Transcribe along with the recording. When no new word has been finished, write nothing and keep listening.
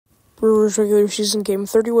Brewers regular season game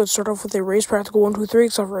 30 would start off with a raised practical 1-2-3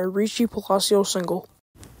 except for a Richie Palacio single.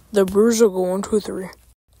 The Brewers will go 1-2-3.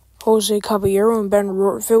 Jose Caballero and Ben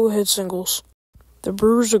Rortvedt will hit singles. The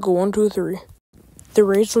Brewers will go 1-2-3. The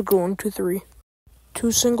Rays will go 1-2-3.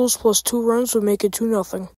 2 singles plus 2 runs would make it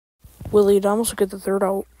 2-0. Willy Adames will get the third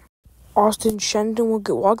out. Austin Shenton will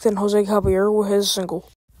get walked and Jose Caballero will hit a single.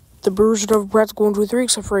 The Brewers would have a practical 1-2-3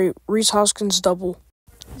 except for a Rhys Hoskins double.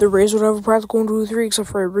 The Rays would have a practical 1-2-3 except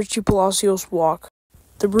for a Richie Palacios walk.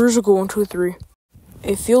 The Brewers will go 1-2-3.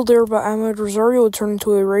 A field error by Ahmed Rosario would turn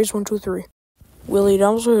into a Rays 1-2-3. Willy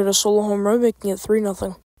Adames will hit a solo home run, making it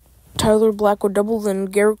 3-0. Tyler Black would double, then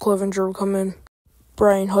Garrett Clevenger would come in.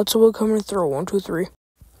 Brian Hudson would come in and throw 1-2-3.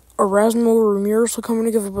 Erasmo Ramirez would come in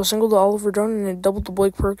and give up a single to Oliver Dunn and a double to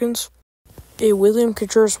Blake Perkins. A William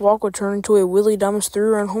Contreras walk would turn into a Willy Adames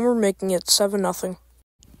 3-run homer, making it 7-0.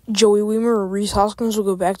 Joey Wiemer and Rhys Hoskins will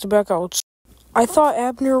go back-to-back outs. I thought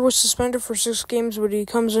Abner was suspended for 6 games, but he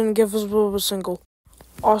comes in and gives us a single.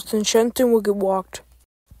 Austin Shenton will get walked.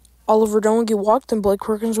 Oliver Dunn will get walked, and Blake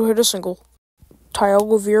Perkins will hit a single.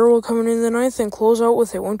 Tyogo Vieira will come in the 9th and close out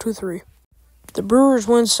with a 1-2-3. The Brewers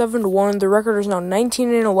win 7-1. The record is now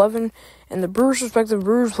 19-11, and the Brewers' respective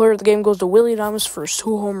Brewers player of the game goes to Willy Adames for his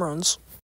 2 home runs.